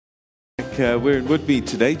We're in Woodmead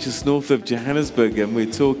today, just north of Johannesburg, and we're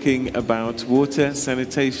talking about water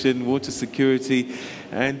sanitation, water security,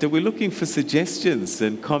 and we're looking for suggestions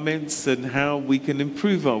and comments on how we can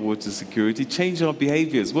improve our water security, change our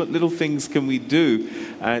behaviors. What little things can we do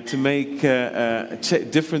to make a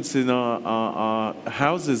difference in our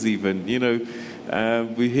houses even? You know,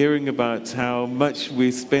 we're hearing about how much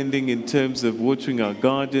we're spending in terms of watering our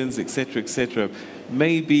gardens, etc., etc.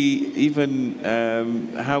 Maybe even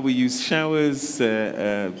how we use showers,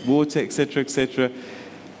 water, etc., etc.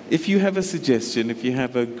 If you have a suggestion, if you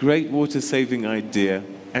have a great water-saving idea,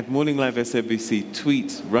 at Morning Live SABC,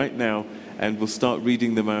 tweet right now, and we'll start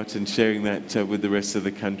reading them out and sharing that with the rest of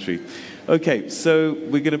the country. Okay, so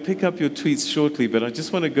we're going to pick up your tweets shortly, but I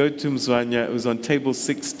just want to go to Mzwanya, who's on table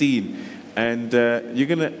 16, and you're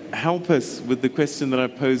going to help us with the question that I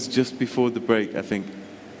posed just before the break, I think.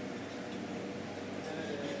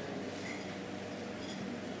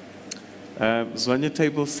 Mzwanya,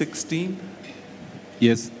 table 16.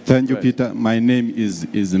 Yes, thank you, Peter. My name is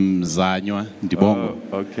Mzanywa Ndibongo.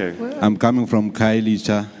 Oh, okay. I'm coming from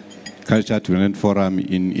Khayelitsha Culture Development Forum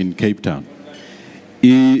in Cape Town.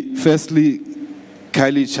 Firstly,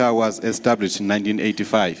 Khayelitsha was established in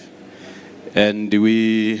 1985, and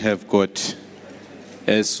we have got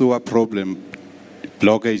a sewer problem,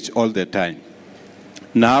 blockage all the time.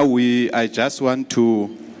 Now I just want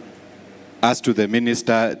to ask to the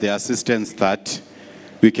minister the assistance that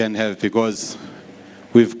we can have, because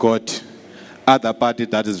we've got other party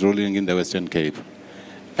that is ruling in the Western Cape.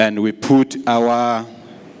 And we put our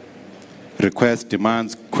requests,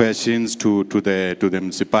 demands, questions to the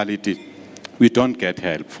municipality. We don't get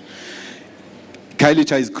help.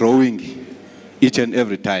 Khayelitsha is growing each and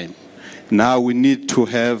every time. Now we need to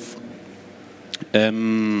have a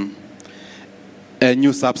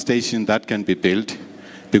new substation that can be built,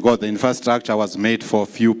 because the infrastructure was made for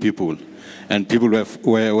few people, and people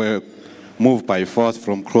were moved by force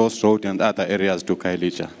from Crossroad and other areas to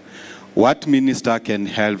Khayelitsha. What minister can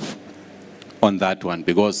help on that one?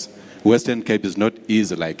 Because Western Cape is not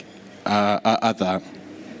easy like other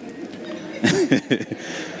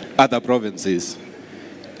other provinces.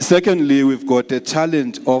 Secondly, we've got a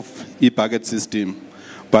challenge of e-bucket system,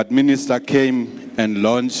 but minister came and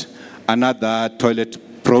launched another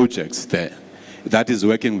toilet projects there. That is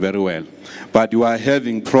working very well. But you are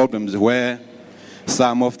having problems where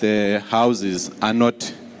some of the houses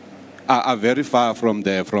are very far from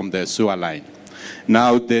the sewer line.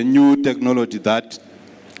 Now the new technology that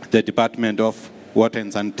the Department of Water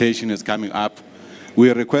and Sanitation is coming up,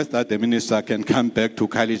 we request that the minister can come back to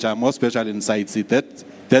Khayelitsha, more especially in Site C.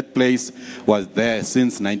 That place was there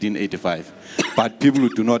since 1985. But people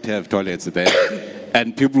do not have toilets there.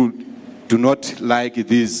 And people do not like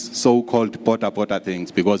these so-called porta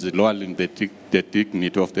things, because it's lowering the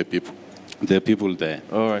dignity of the people there.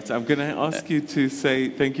 All right, I'm going to ask you to say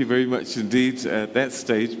thank you very much indeed at that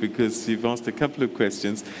stage, because you've asked a couple of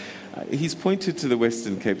questions. He's pointed to the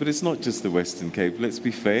Western Cape, but it's not just the Western Cape. Let's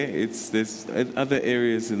be fair. There's other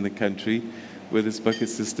areas in the country where this bucket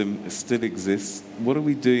system still exists. What are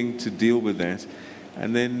we doing to deal with that?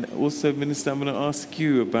 And then also, Minister, I'm going to ask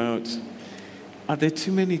you about, are there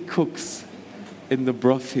too many cooks in the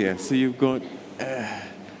broth here? So you've got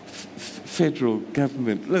federal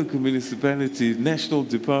government, local municipalities, national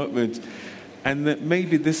department, and that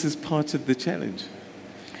maybe this is part of the challenge.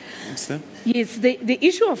 Yes, the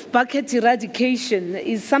issue of bucket eradication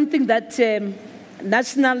is something that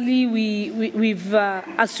nationally we've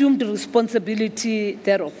assumed responsibility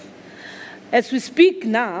thereof. As we speak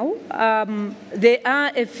now, there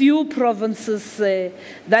are a few provinces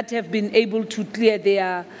that have been able to clear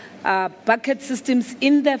their bucket systems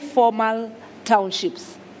in the formal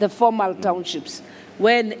townships.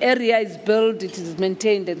 Where an area is built, it is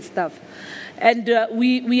maintained and stuff. And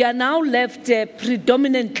we are now left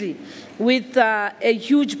predominantly with a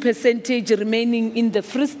huge percentage remaining in the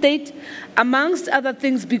Free State, amongst other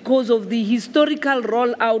things because of the historical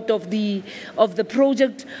rollout of the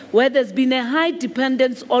project, where there's been a high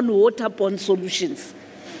dependence on waterborne solutions.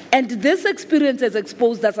 And this experience has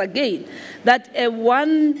exposed us again that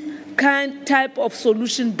one type of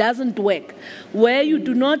solution doesn't work. Where you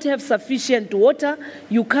do not have sufficient water,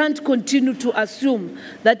 you can't continue to assume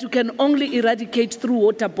that you can only eradicate through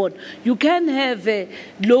waterborne. You can have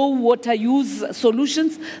low water use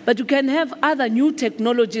solutions, but you can have other new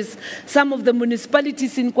technologies. Some of the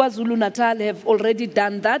municipalities in KwaZulu-Natal have already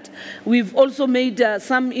done that. We've also made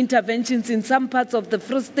some interventions in some parts of the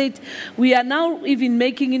Free State. We are now even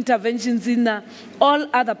making interventions in all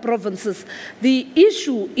other provinces. The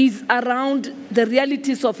issue is around the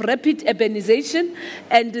realities of rapid urbanization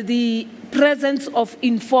and the presence of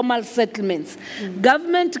informal settlements.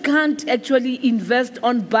 Government can't actually invest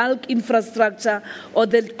on bulk infrastructure or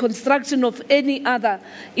the construction of any other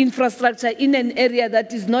infrastructure in an area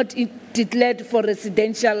that is not declared for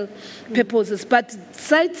residential purposes. But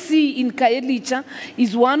Site C in Khayelitsha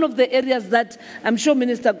is one of the areas that I'm sure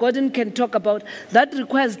Minister Gordhan can talk about that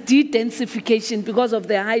requires de-densification because of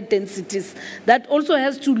the high densities. That also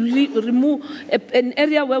has to remove an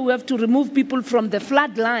area where we have to remove people from the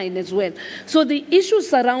flood line as well. So the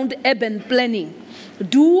issues around urban planning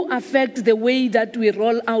do affect the way that we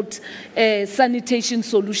roll out sanitation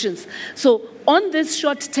solutions. So on this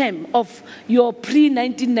short term of your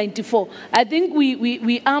pre-1994, I think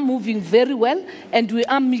we are moving very well and we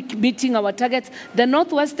are meeting our targets. The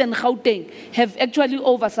Northwestern Gauteng have actually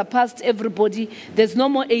over-surpassed everybody. There's no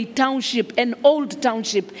more a township, an old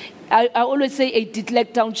township. I always say a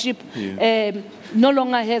Titlek township no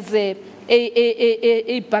longer has a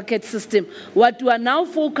bucket system. What we are now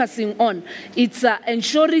focusing on, it's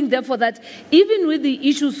ensuring, therefore, that even with the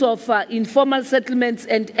issues of informal settlements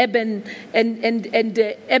and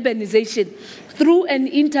urbanization, through an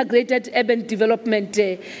integrated urban development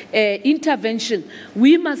intervention,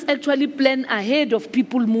 we must actually plan ahead of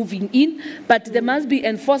people moving in, but there must be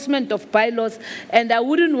enforcement of bylaws. And I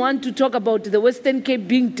wouldn't want to talk about the Western Cape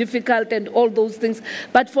being difficult and all those things,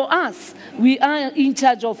 but for us, we are in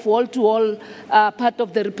charge of wall-to-wall part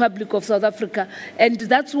of the Republic of South Africa, and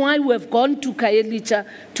that's why we have gone to Khayelitsha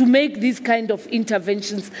to make these kind of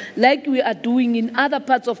interventions, like we are doing in other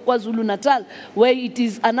parts of KwaZulu-Natal, where it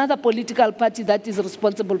is another political party that is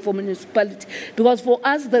responsible for municipality. Because for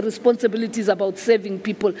us, the responsibility is about saving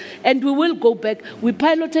people. And we will go back. We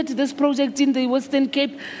piloted this project in the Western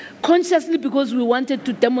Cape consciously because we wanted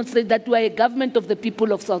to demonstrate that we are a government of the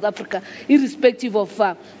people of South Africa, irrespective of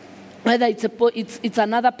whether it's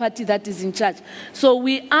another party that is in charge. So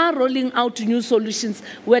we are rolling out new solutions.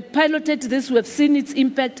 We had piloted this, we have seen its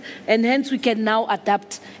impact, and hence we can now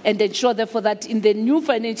adapt and ensure, therefore, that in the new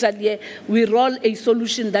financial year, we roll a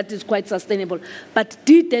solution that is quite sustainable. But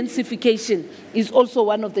de-densification is also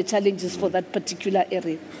one of the challenges for that particular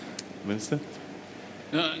area. Minister?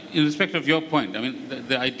 In respect of your point, I mean,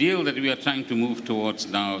 the ideal that we are trying to move towards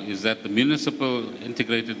now is that the municipal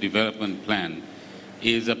integrated development plan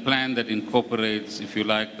is a plan that incorporates, if you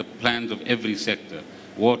like, the plans of every sector: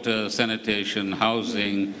 water, sanitation,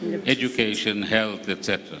 housing, education, health,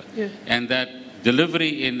 etc. And that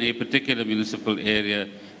delivery in a particular municipal area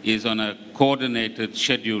is on a coordinated,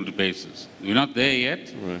 scheduled basis. We're not there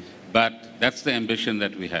yet, but that's the ambition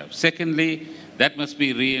that we have. Secondly, that must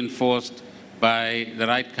be reinforced by the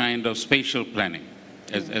right kind of spatial planning,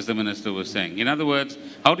 as the Minister was saying. In other words,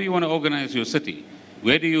 how do you want to organize your city?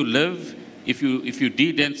 Where do you live? If you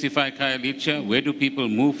de-densify Khayelitsha, where do people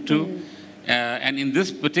move to? And in this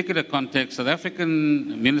particular context, South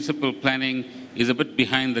African municipal planning is a bit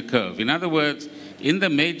behind the curve. In other words, in the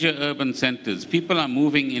major urban centers, people are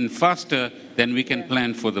moving in faster than we can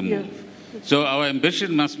plan for the move. So our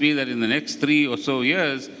ambition must be that in the next 3 or so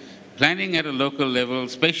years, planning at a local level,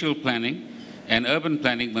 spatial planning and urban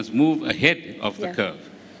planning must move ahead of the curve.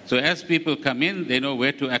 So as people come in, they know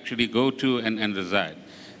where to actually go to and reside.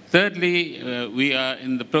 Thirdly, we are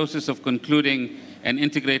in the process of concluding an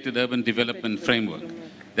integrated urban development framework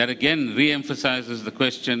that again re-emphasizes the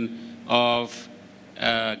question of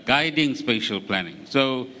guiding spatial planning.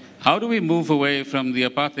 So how do we move away from the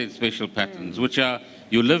apartheid spatial patterns, which are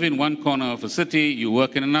you live in one corner of a city, you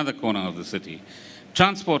work in another corner of the city?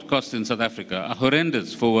 Transport costs in South Africa are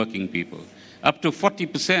horrendous for working people. Up to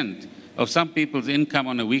 40% of some people's income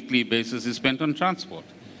on a weekly basis is spent on transport.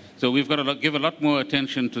 So we've got to give a lot more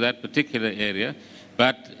attention to that particular area,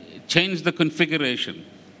 but change the configuration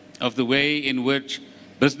of the way in which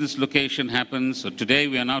business location happens. So today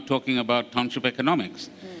we are now talking about township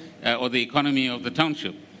economics or the economy of the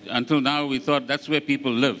township. Until now we thought that's where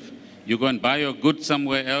people live. You go and buy your goods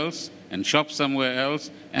somewhere else and shop somewhere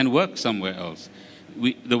else and work somewhere else.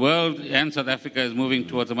 The world and South Africa is moving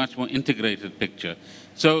towards a much more integrated picture.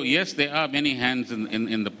 So yes, there are many hands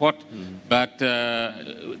in the pot, but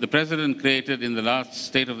the President created in the last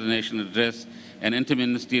State of the Nation address an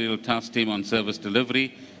interministerial task team on service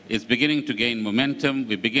delivery. It's beginning to gain momentum.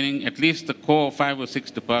 We're beginning, at least the core 5 or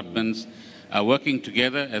 6 departments are working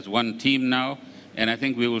together as one team now, and I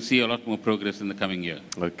think we will see a lot more progress in the coming year.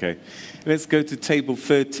 Okay. Let's go to table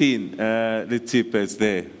 13. Letipa is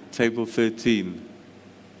there. Table 13.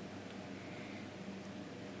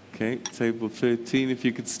 Okay, table 13. If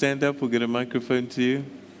you could stand up, we'll get a microphone to you.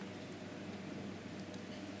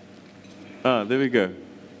 Ah, there we go.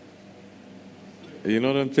 You're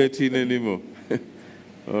not on 13 anymore.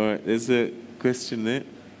 All right, there's a question there.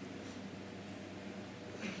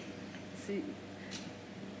 See,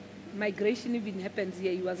 migration even happens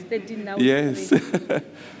here. He was 13 now. Yes.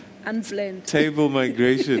 Unplanned. Table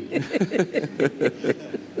migration.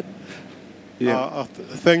 Yeah.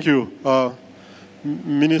 Thank you.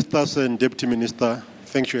 Ministers and Deputy Minister,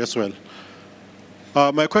 thank you as well.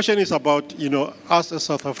 My question is about, us as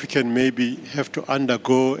South African maybe have to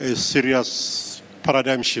undergo a serious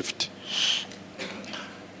paradigm shift.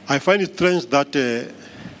 I find it strange that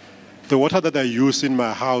the water that I use in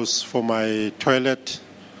my house for my toilet,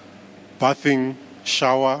 bathing,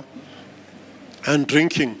 shower, and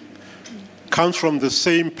drinking comes from the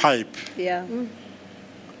same pipe. Yeah.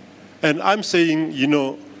 And I'm saying,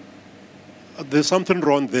 there's something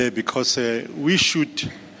wrong there because we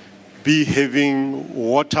should be having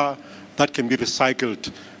water that can be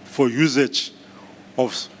recycled for usage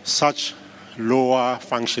of such lower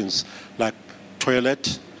functions like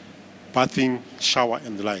toilet, bathing, shower,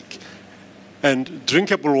 and the like. And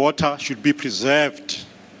drinkable water should be preserved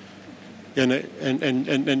and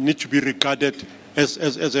need to be regarded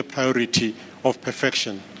as a priority of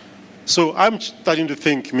perfection. So I'm starting to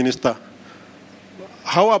think, Minister,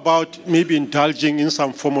 how about maybe indulging in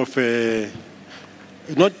some form of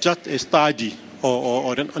not just a study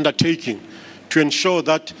or an undertaking to ensure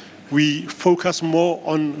that we focus more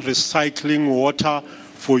on recycling water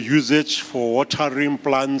for usage, for watering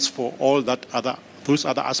plants, for all those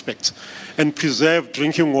other aspects, and preserve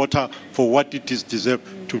drinking water for what it is deserved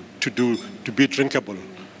to be drinkable.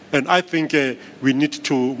 And I think we need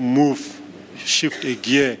to shift a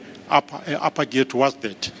gear, upper gear towards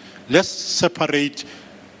that. Let's separate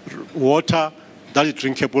water that is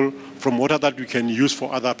drinkable from water that we can use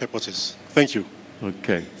for other purposes. Thank you.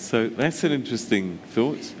 Okay, so that's an interesting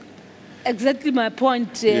thought. Exactly my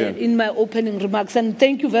point in my opening remarks, and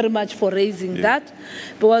thank you very much for raising that,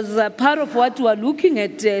 because part of what we are looking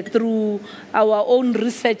at through our own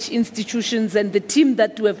research institutions and the team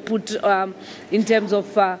that we have put in terms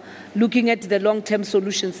of looking at the long-term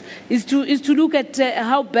solutions is to look at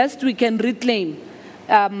how best we can reclaim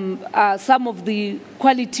some of the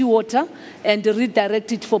quality water and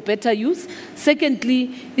redirect it for better use.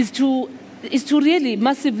 Secondly, is to really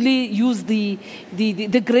massively use the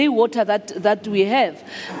grey water that we have.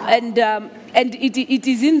 And it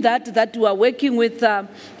is in that we are working with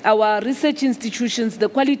our research institutions, the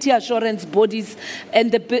quality assurance bodies,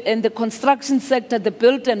 and the construction sector, the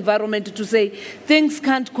built environment, to say things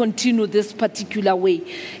can't continue this particular way,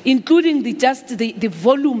 including the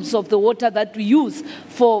volumes of the water that we use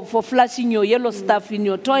for flushing your yellow stuff in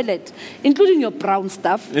your toilet, including your brown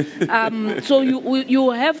stuff. So you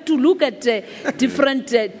have to look at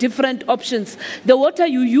different options. The water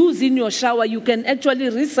you use in your shower, you can actually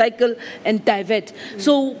recycle and divert.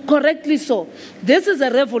 So correctly so. This is a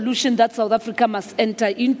revolution that South Africa must enter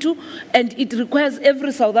into, and it requires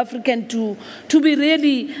every South African to be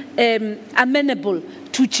really amenable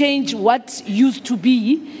to change what used to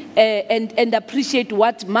be and appreciate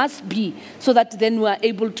what must be, so that then we are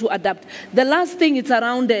able to adapt. The last thing is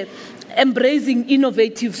around embracing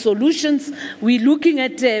innovative solutions. We're looking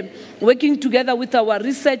at working together with our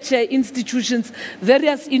research institutions,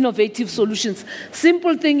 various innovative solutions.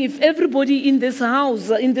 Simple thing, if everybody in this house,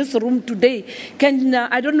 in this room today, can,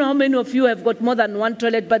 I don't know how many of you have got more than one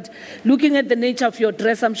toilet, but looking at the nature of your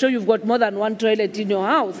dress, I'm sure you've got more than one toilet in your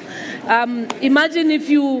house. Imagine if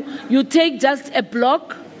you take just a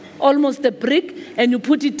block, almost a brick, and you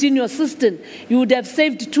put it in your cistern, you would have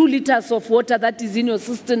saved 2 liters of water that is in your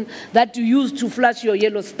cistern that you use to flush your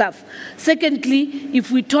yellow stuff. Secondly,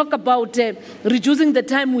 if we talk about reducing the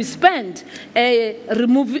time we spend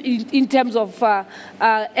in terms of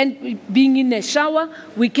and being in a shower,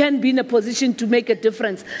 we can be in a position to make a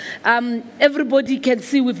difference. Everybody can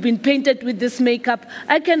see we've been painted with this makeup.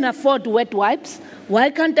 I can afford wet wipes. Why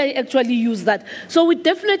can't I actually use that? So we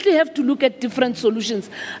definitely have to look at different solutions.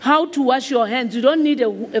 How to wash your hands. You don't need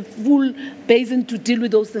a full basin to deal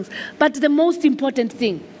with those things. But the most important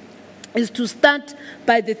thing is to start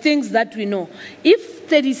by the things that we know. If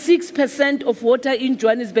 36% of water in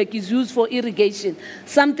Johannesburg is used for irrigation,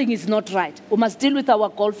 something is not right. We must deal with our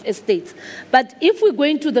golf estates. But if we go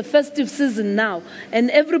into the festive season now and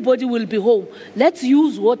everybody will be home, let's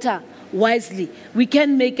use water wisely. We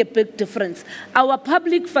can make a big difference. Our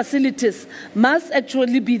public facilities must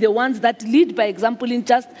actually be the ones that lead by example in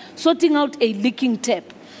just sorting out a leaking tap.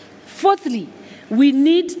 Fourthly, we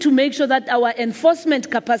need to make sure that our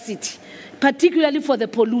enforcement capacity, particularly for the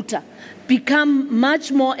polluter, become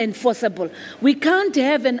much more enforceable. We can't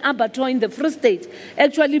have an abattoir in the Free State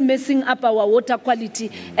actually messing up our water quality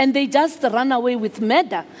and they just run away with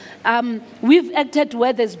murder. We've acted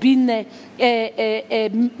where there's been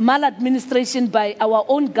a maladministration by our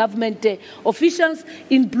own government officials.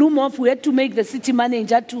 In Bloemhof, we had to make the city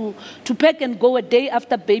manager to pack and go a day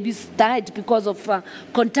after babies died because of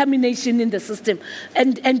contamination in the system.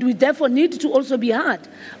 And we therefore need to also be hard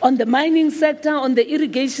on the mining sector, on the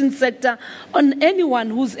irrigation sector, on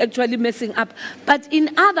anyone who's actually messing up. But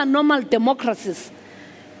in other normal democracies,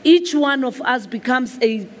 each one of us becomes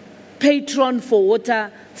a patron for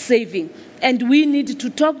water saving. And we need to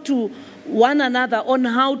talk to one another on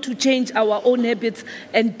how to change our own habits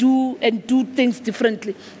and do things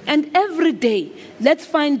differently. And every day, let's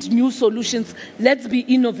find new solutions, let's be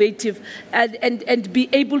innovative, and be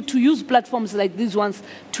able to use platforms like these ones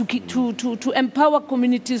to empower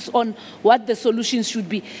communities on what the solutions should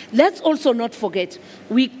be. Let's also not forget,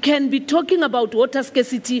 we can be talking about water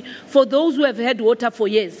scarcity for those who have had water for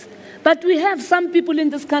years. But we have some people in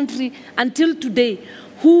this country until today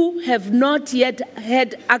who have not yet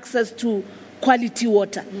had access to quality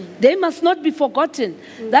water. They must not be forgotten.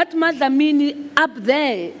 That Madlamini up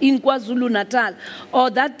there in KwaZulu-Natal,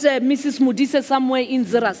 or that Mrs. Mudise somewhere in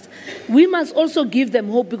Zerast, we must also give them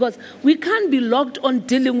hope, because we can't be locked on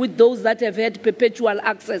dealing with those that have had perpetual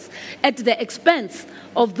access at the expense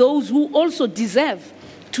of those who also deserve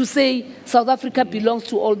to say South Africa belongs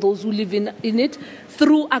to all those who live in it,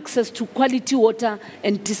 through access to quality water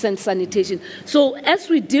and decent sanitation. So as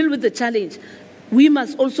we deal with the challenge, we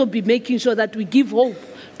must also be making sure that we give hope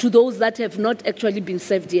to those that have not actually been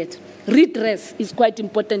served yet. Redress is quite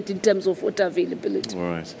important in terms of water availability. All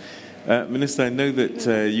right. Minister, I know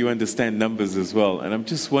that you understand numbers as well, and I'm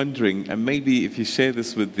just wondering, and maybe if you share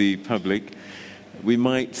this with the public, we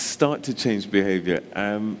might start to change behavior.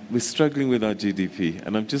 We're struggling with our GDP,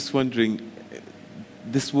 and I'm just wondering,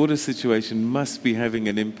 this water situation must be having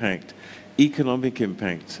an impact, economic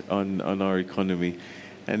impact on our economy.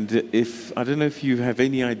 And I don't know if you have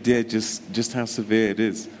any idea just how severe it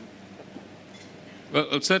is.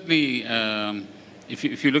 Well, certainly,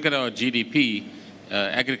 if you look at our GDP,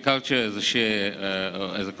 agriculture as a share,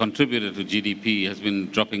 as a contributor to GDP has been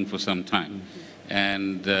dropping for some time.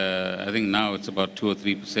 And I think now it's about 2 or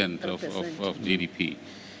 3% of GDP.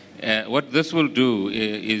 What this will do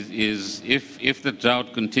is if the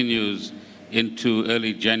drought continues into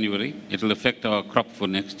early January, it will affect our crop for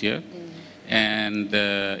next year, and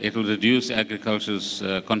it will reduce agriculture's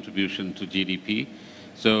contribution to GDP.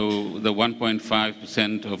 So the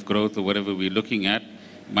 1.5% of growth or whatever we're looking at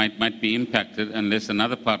might be impacted unless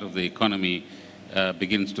another part of the economy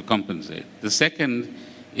begins to compensate. The second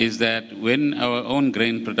is that when our own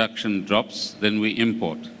grain production drops, then we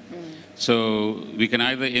import. So we can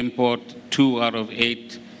either import 2 out of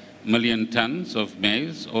 8 million tons of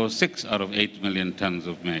maize or 6 out of 8 million tons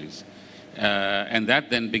of maize. And that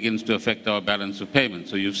then begins to affect our balance of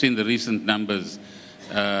payments. So you've seen the recent numbers,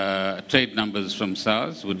 trade numbers from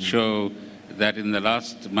SARS, which show that in the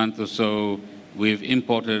last month or so, we've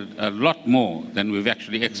imported a lot more than we've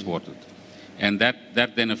actually exported. And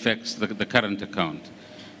that then affects the current account.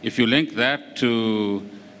 If you link that to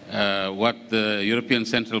what the European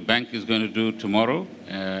Central Bank is going to do tomorrow,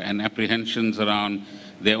 and apprehensions around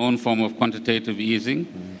their own form of quantitative easing,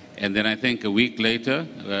 and then I think a week later,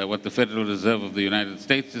 what the Federal Reserve of the United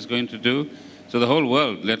States is going to do. So the whole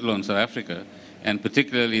world, let alone South Africa, and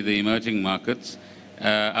particularly the emerging markets,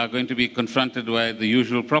 are going to be confronted by the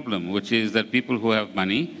usual problem, which is that people who have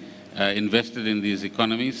money invested in these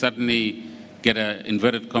economies suddenly get a,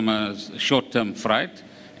 inverted commas, short-term fright,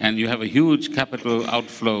 and you have a huge capital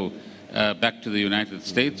outflow back to the United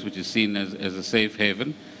States, which is seen as a safe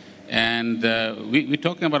haven. And we're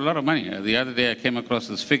talking about a lot of money. The other day I came across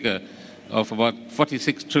this figure of about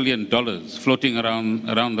 $46 trillion floating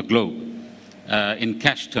around the globe in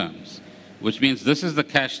cash terms, which means this is the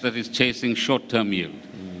cash that is chasing short-term yield.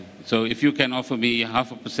 So if you can offer me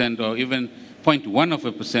 0.5% or even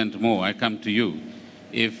 0.1% more, I come to you.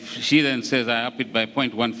 If she then says I up it by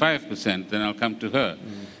 0.15%, then I'll come to her.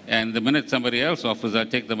 And the minute somebody else offers, I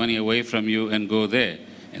take the money away from you and go there.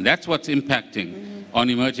 And that's what's impacting on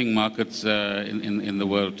emerging markets in the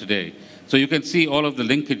world today. So you can see all of the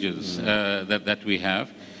linkages that we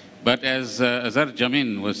have. But as Azar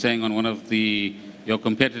Jamin was saying on one of your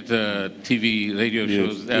competitor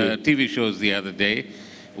TV shows the other day,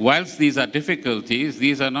 whilst these are difficulties,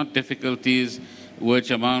 these are not difficulties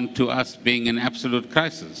which amount to us being in absolute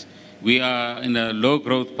crisis. We are in a low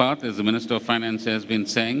growth path, as the Minister of Finance has been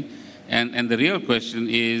saying, and the real question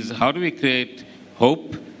is, how do we create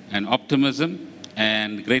hope and optimism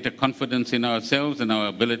and greater confidence in ourselves and our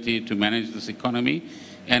ability to manage this economy?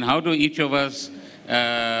 And how do each of us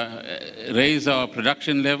raise our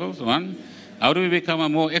production levels? One, how do we become a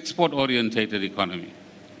more export-orientated economy?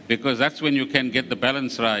 Because that's when you can get the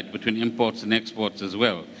balance right between imports and exports as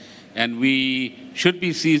well. And we should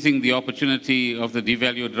be seizing the opportunity of the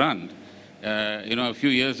devalued rand. A few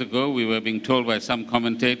years ago, we were being told by some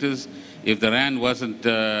commentators, if the rand wasn't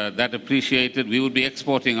that appreciated, we would be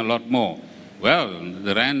exporting a lot more. Well,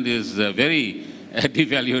 the rand is very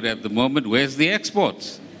devalued at the moment. Where's the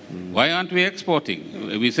exports? Why aren't we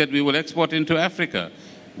exporting? We said we will export into Africa.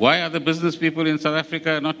 Why are the business people in South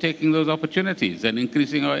Africa not taking those opportunities and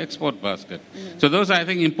increasing our export basket? So those are, I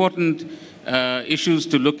think, important issues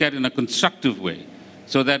to look at in a constructive way,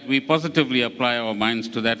 so that we positively apply our minds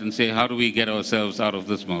to that and say, how do we get ourselves out of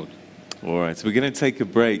this mode? All right, so we're going to take a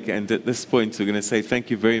break, and at this point we're going to say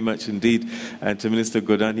thank you very much indeed to Minister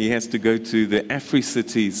Gordhan. He has to go to the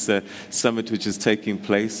AfriCities summit, which is taking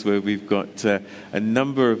place, where we've got a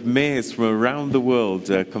number of mayors from around the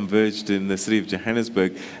world converged in the city of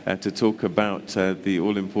Johannesburg to talk about the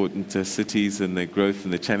all-important cities and their growth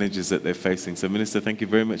and the challenges that they're facing. So, Minister, thank you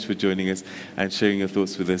very much for joining us and sharing your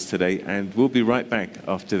thoughts with us today, and we'll be right back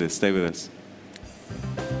after this. Stay with us.